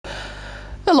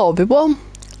Hello everyone,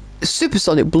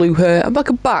 Supersonic Blue here, and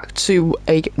welcome back to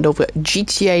another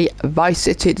GTA Vice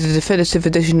City, the Definitive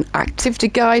Edition activity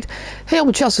guide. Here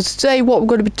on Chelsea today, what we're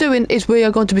going to be doing is we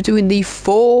are going to be doing the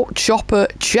 4 chopper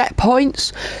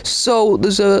checkpoints. So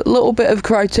there's a little bit of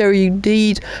criteria you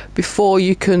need before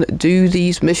you can do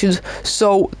these missions.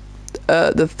 So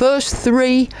the first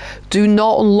 3 do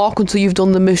not unlock until you've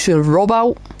done the mission Rub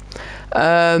Out.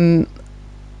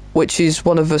 Which is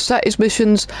one of the settings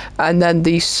missions, and then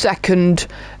the second,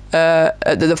 the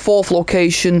 4th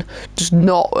location does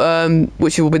not,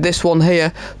 which will be this one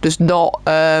here, does not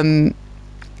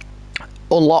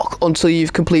unlock until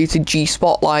you've completed G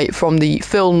Spotlight from the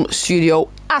film studio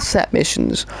asset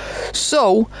missions.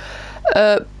 So,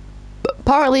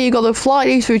 apparently you got to fly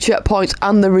these 3 checkpoints,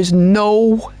 and there is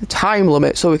no time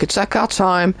limit, so we could take our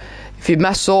time. If you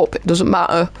mess up, it doesn't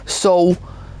matter. So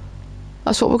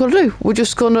that's what we're gonna do. We're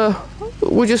just gonna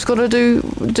do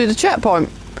the checkpoint.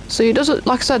 So it doesn't,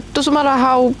 like I said, doesn't matter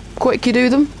how quick you do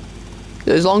them,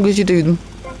 as long as you do them.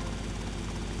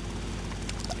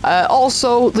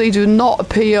 Also, they do not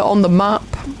appear on the map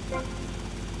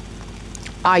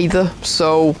either.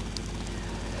 So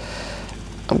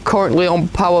I'm currently on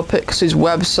PowerPix's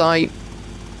website.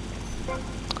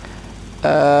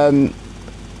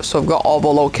 So I've got all the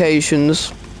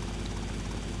locations.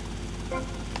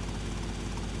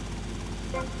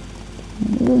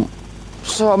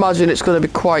 So I imagine it's going to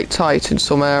be quite tight in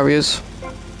some areas,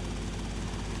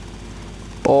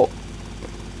 but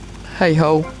hey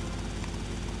ho.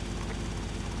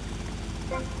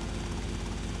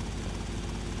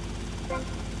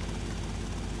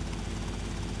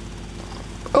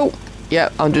 Oh, yeah,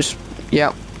 I'm just,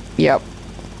 yeah. Be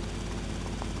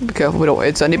careful we don't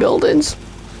hit any buildings.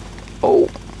 Oh.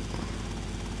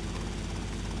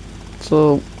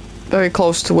 So, very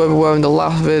close to where we were in the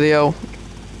last video.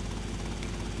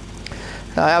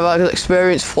 I have had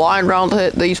experience flying around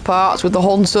these parts with the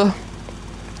Hunter,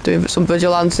 doing some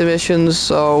vigilante missions,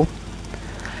 so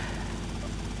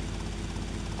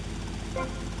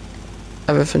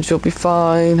everything should be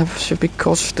fine, everything should be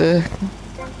cushy.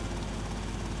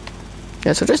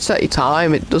 Yeah, so just take your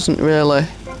time, it doesn't really,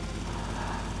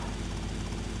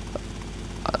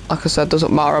 like I said,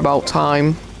 doesn't matter about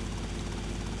time.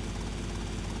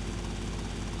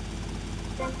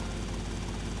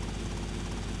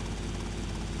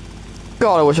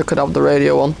 God, I wish I could have the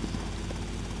radio on.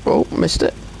 Oh, missed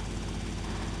it.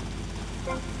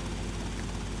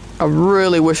 I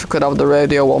really wish I could have the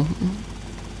radio on.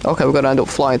 Okay, we're going to end up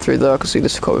flying through there. I can see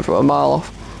this coming from a mile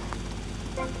off.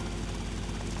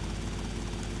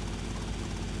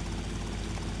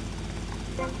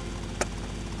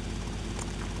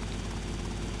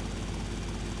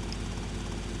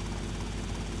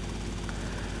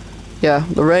 Yeah,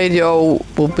 the radio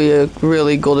will be a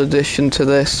really good addition to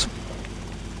this.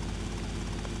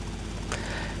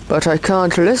 But I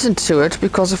can't listen to it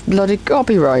because of bloody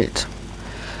copyright.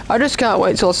 I just can't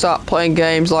wait till I start playing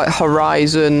games like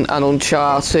Horizon and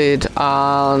Uncharted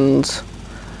and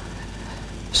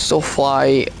stuff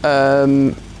like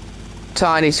Tiny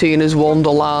Tina's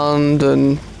Wonderland,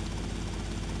 and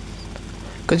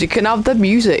because you can have the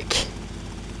music.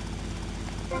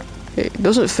 It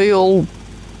doesn't feel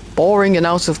boring and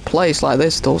out of place like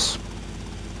this does.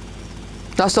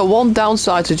 That's the one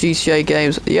downside to GTA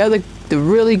games. Yeah, they're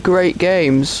really great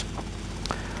games,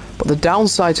 but the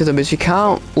downside to them is you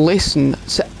can't listen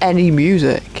to any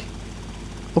music.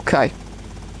 Okay,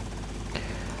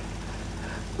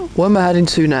 where am I heading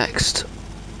to next?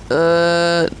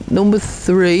 Number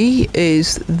 3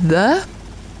 is there.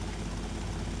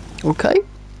 Okay,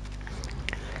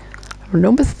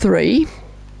 number 3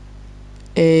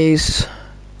 is,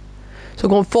 so I'm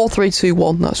going 4, 3, 2,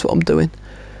 1. That's what I'm doing.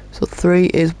 So 3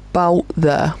 is about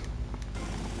there.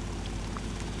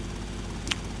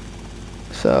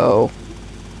 So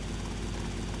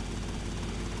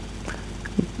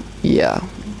yeah,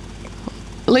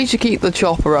 at least you keep the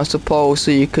chopper, I suppose,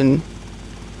 so you can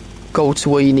go to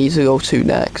where you need to go to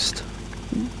next.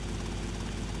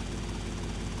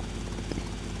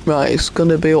 Right, it's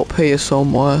gonna be up here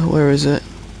somewhere. Where is it?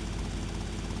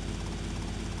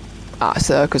 Ah, it's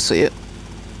there, I can see it.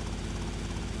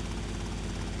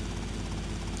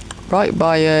 Right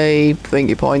by a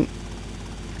thingy point.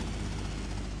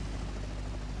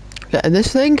 Getting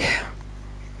this thing.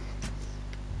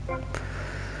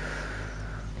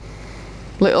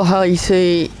 Little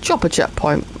Haiti chopper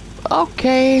checkpoint.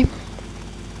 Okay.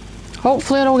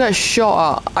 Hopefully I don't get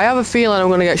shot at. I have a feeling I'm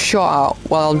going to get shot at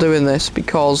while I'm doing this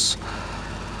because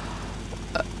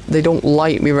they don't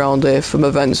like me around here from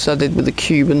events I did with the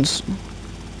Cubans.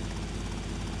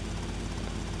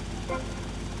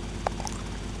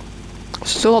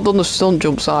 Still not done the stunt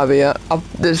jumps either yet.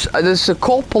 There's a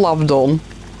couple I've done,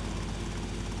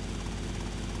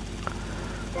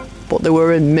 but they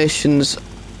were in missions.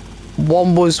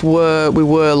 One was where we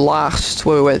were last,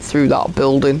 where we went through that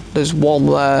building. There's one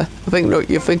there. I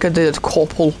think I did a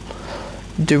couple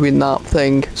doing that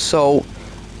thing. So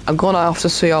I'm gonna have to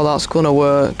see how that's gonna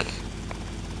work.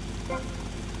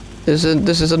 This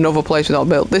is another place we've not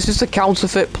built. This is the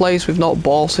counterfeit place. We've not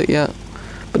bought it yet.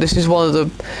 But this is one of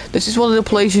the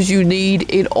places you need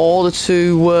in order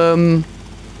to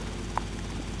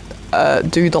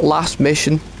do the last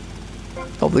mission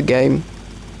of the game.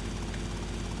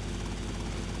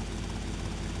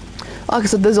 Like I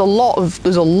said, there's a lot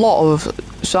of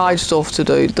side stuff to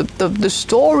do. The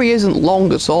story isn't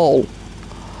long at all.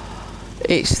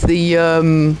 It's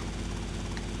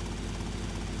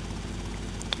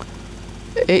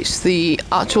the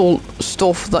actual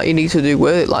stuff that you need to do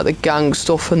with it, like the gang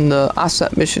stuff and the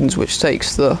asset missions, which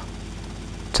takes the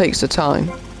time.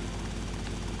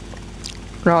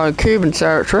 Now in Cuban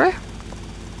territory,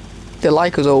 they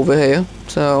like us over here,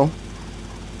 so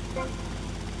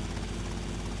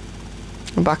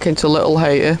I'm back into Little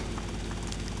Haiti.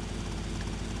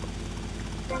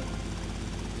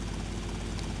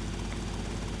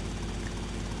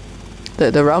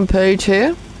 The rampage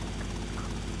here.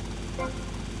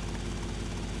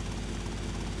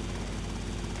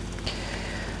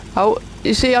 Oh,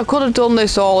 you see, I could have done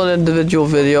this all in individual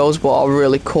videos, but I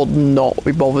really could not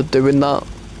be bothered doing that.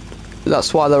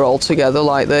 That's why they're all together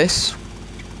like this.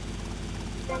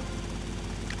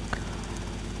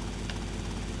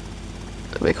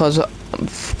 Because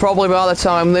probably by the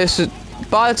time this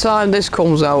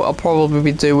comes out, I'll probably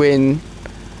be doing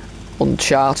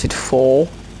Uncharted 4.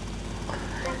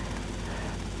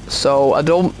 So I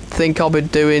don't think I'll be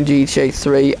doing GTA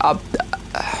 3.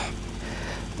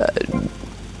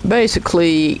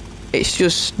 Basically, it's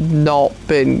just not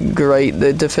been great,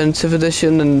 the definitive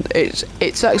edition, and it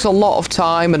takes a lot of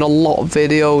time and a lot of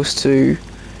videos to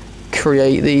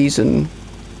create these, and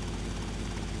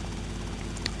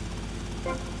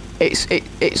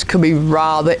it can be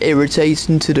rather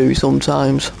irritating to do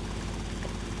sometimes.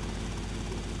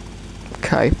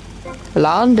 Okay,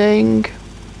 landing.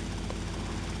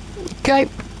 Okay,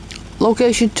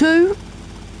 location 2.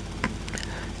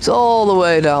 It's all the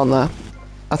way down there.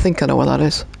 I think I know where that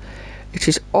is. It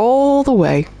is all the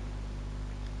way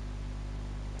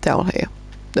down here,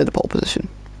 in the pole position.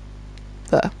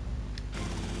 There.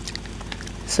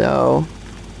 So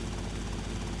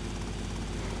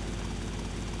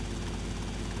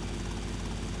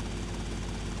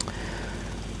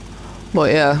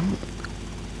but yeah,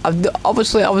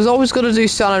 obviously I was always going to do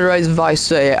San Andreas and Vice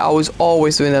City. I was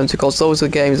always doing them because those are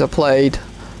the games I played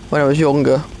when I was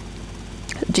younger.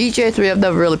 GTA 3, I've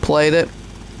never really played it.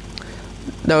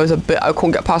 There was a bit I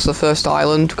couldn't get past the first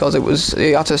island because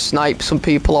you had to snipe some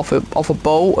people off a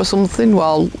boat or something.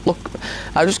 Well, look,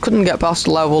 I just couldn't get past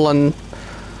the level, and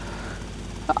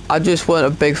I just weren't a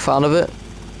big fan of it.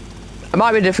 It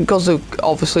might be different because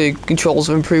obviously controls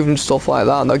have improved and stuff like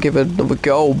that, and I'll give it another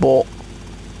go. But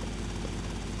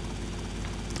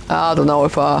I don't know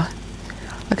if like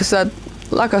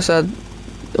I said,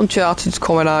 Uncharted's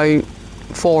coming out,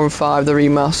 4 and 5, the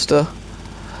remaster.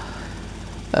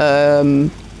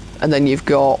 And then you've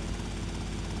got,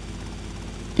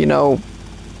 you know,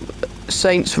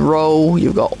 Saints Row,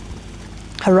 you've got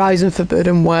Horizon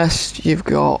Forbidden West, you've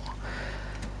got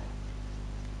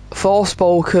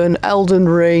Forspoken, Elden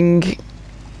Ring,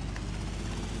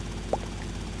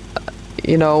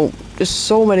 you know, just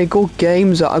so many good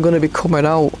games that are going to be coming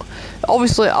out.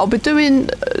 Obviously, I'll be doing,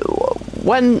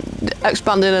 when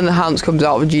Expanded and Enhanced comes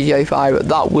out of GTA 5,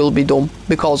 that will be done,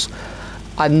 because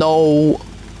I know,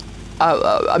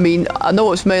 I mean, I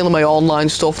know it's mainly my online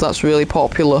stuff that's really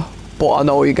popular, but I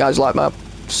know you guys like my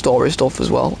story stuff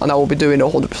as well, and I will be doing a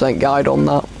 100% guide on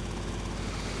that.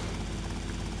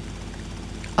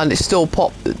 And it's still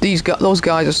those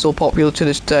guys are still popular to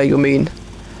this day. I mean,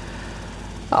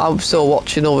 I'm still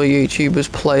watching other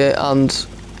YouTubers play it, and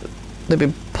they've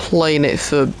been playing it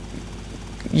for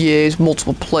years,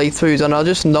 multiple playthroughs, and I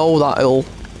just know that it'll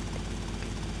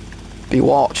be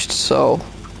watched. So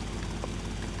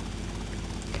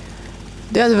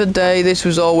at the end of the day, this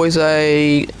was always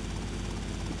because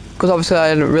obviously I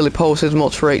hadn't really posted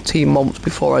much for 18 months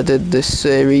before I did this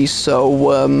series,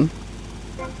 so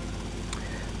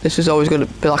this is always going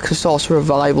to be like a sort of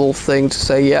revival thing to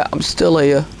say, yeah, I'm still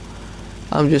here.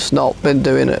 I'm just not been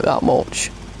doing it that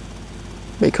much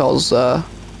because of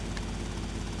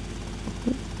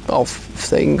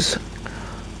things.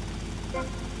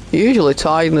 Usually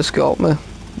tiredness got me,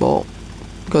 but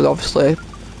because obviously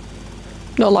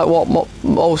Not like what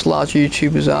most large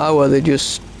YouTubers are, where they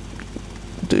just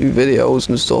do videos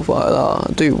and stuff like that.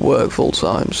 I do work full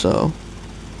time, so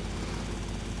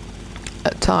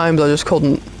at times I just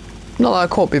couldn't. Not that I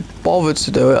couldn't be bothered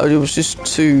to do it. I was just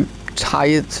too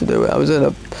tired to do it. I was in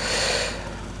a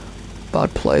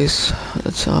bad place at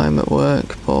the time at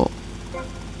work, but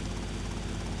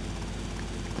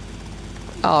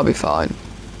I'll be fine.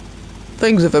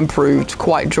 Things have improved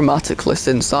quite dramatically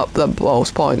since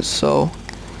those points, so.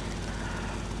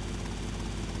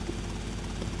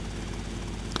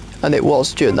 And it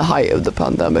was during the height of the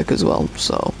pandemic as well,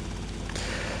 so.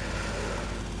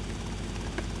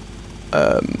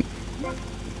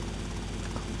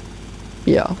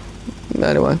 Yeah.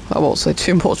 Anyway, I won't say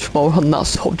too much more on that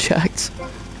subject.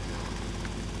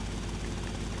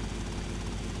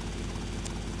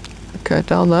 Okay,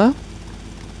 down there.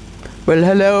 Well,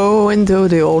 hello into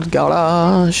the old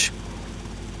garage.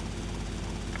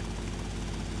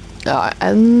 It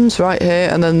ends right here,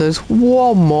 and then there's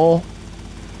one more.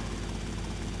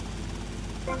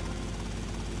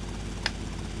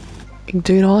 You can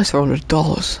do nice for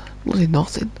 $100. Bloody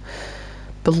nothing.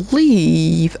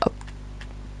 Believe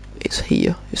it's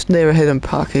here. It's near a hidden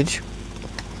package.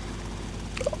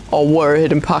 Or where a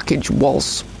hidden package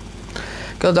was.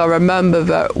 Because I remember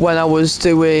that when I was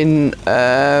doing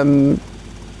getting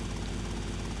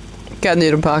the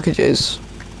hidden packages,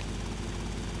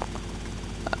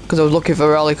 because I was looking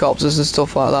for helicopters and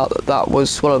stuff like that, that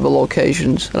was one of the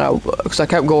locations. And because I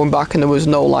kept going back and there was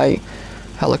no like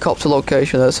helicopter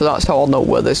location there, so that's how I'll know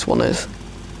where this one is.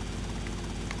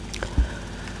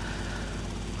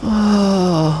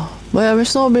 Well,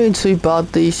 it's not being too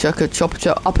bad, these chopper.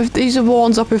 These are the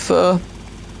ones I prefer.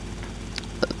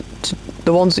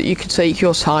 The ones that you can take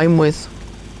your time with.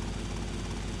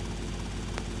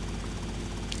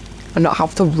 And not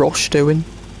have to rush doing.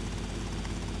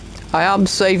 I am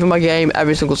saving my game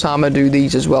every single time I do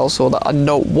these as well, so that I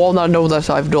know, one, I know that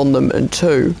I've done them, and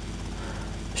two,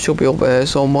 should be over here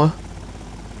somewhere.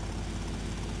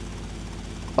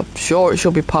 I'm sure it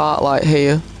should be part like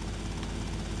here.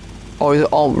 Or is it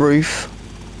on roof?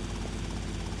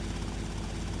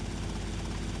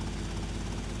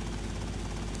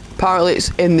 Apparently it's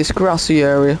in this grassy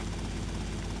area.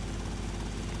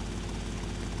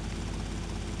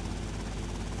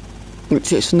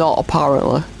 Which it's not,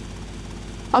 apparently.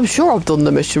 I'm sure I've done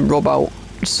the mission rub out.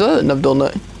 I'm certain I've done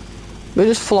it. We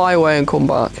just fly away and come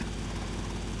back.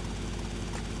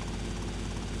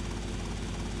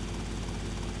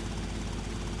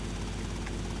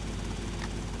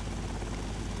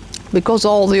 Because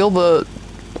all the other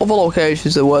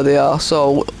locations are where they are,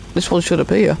 so this one should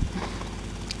appear.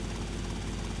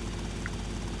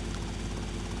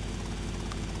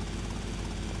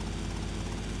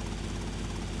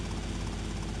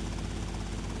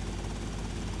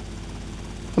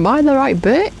 Am I in the right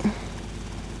bit?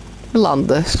 Land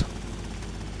this.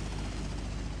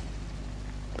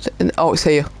 Oh, it's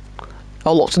here.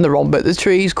 I looked in the wrong bit. The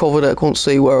trees covered it. I couldn't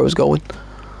see where I was going.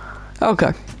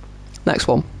 Okay. Next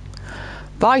one.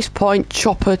 Vice Point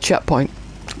Chopper Checkpoint.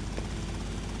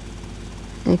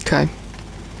 Okay.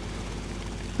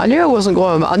 I knew I wasn't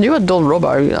going. I knew I'd done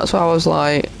rubber. That's why I was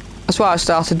like. That's why I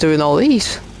started doing all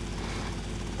these.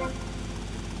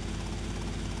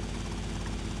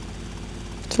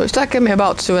 So it's taking me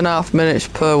about 2.5 minutes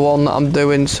per one that I'm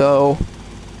doing. So.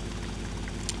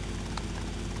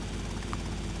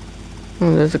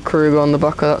 And there's a Kruger on the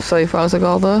back of that safe house I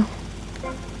got there.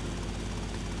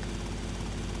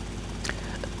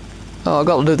 Oh, I've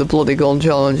got to do the bloody gun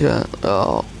challenge yet.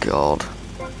 Oh, God.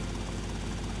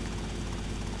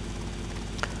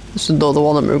 This is another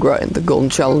one I'm regretting, the gun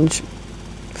challenge.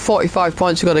 45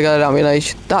 points, I've got to get an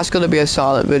ammunition. That's going to be a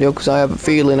silent video because I have a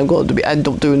feeling I'm going to end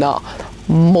up doing that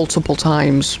multiple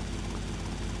times.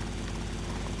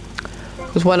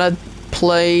 Because when I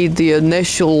played the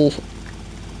initial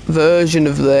version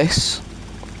of this,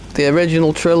 the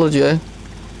original trilogy,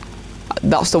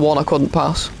 that's the one I couldn't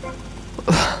pass.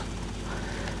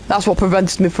 That's what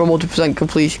prevented me from 100%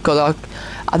 completion, because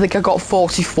I think I got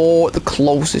 44 at the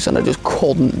closest and I just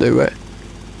couldn't do it.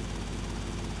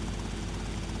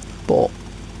 But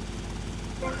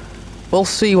we'll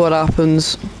see what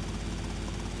happens.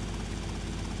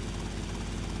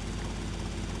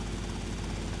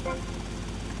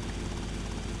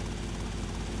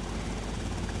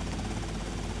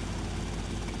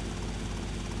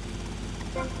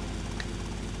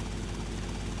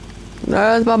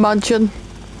 There's my mansion.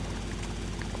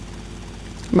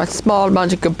 My small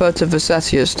mansion compared to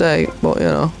Vercetti Estate, but you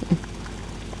know.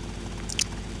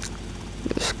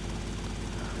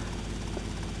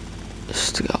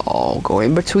 Just all go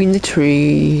in between the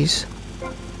trees.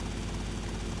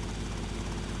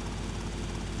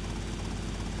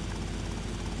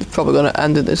 Probably going to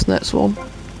end in this next one.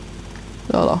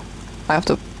 No, I have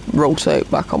to rotate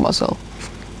back on myself.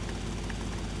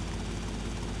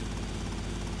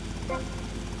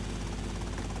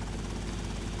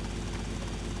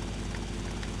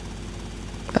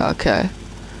 Okay.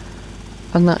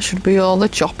 And that should be all the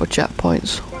chopper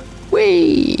checkpoints.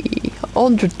 Whee!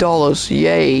 $100,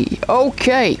 yay.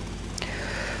 Okay.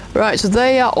 Right, so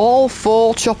they are all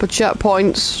 4 chopper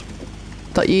checkpoints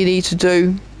that you need to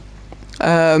do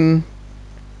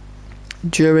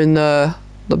during the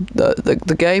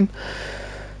game.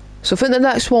 So I think the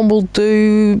next one we'll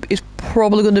do is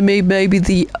probably going to be maybe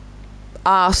the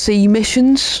RC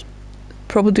missions.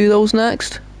 Probably do those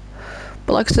next.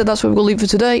 But like I said, that's where we're going to leave for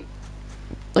today.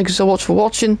 Thank you so much for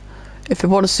watching. If you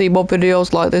want to see more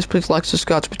videos like this, please like and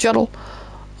subscribe to my channel.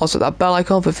 Also that bell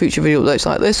icon for future video updates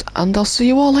like this, and I'll see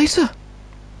you all later.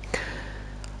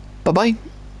 Bye bye.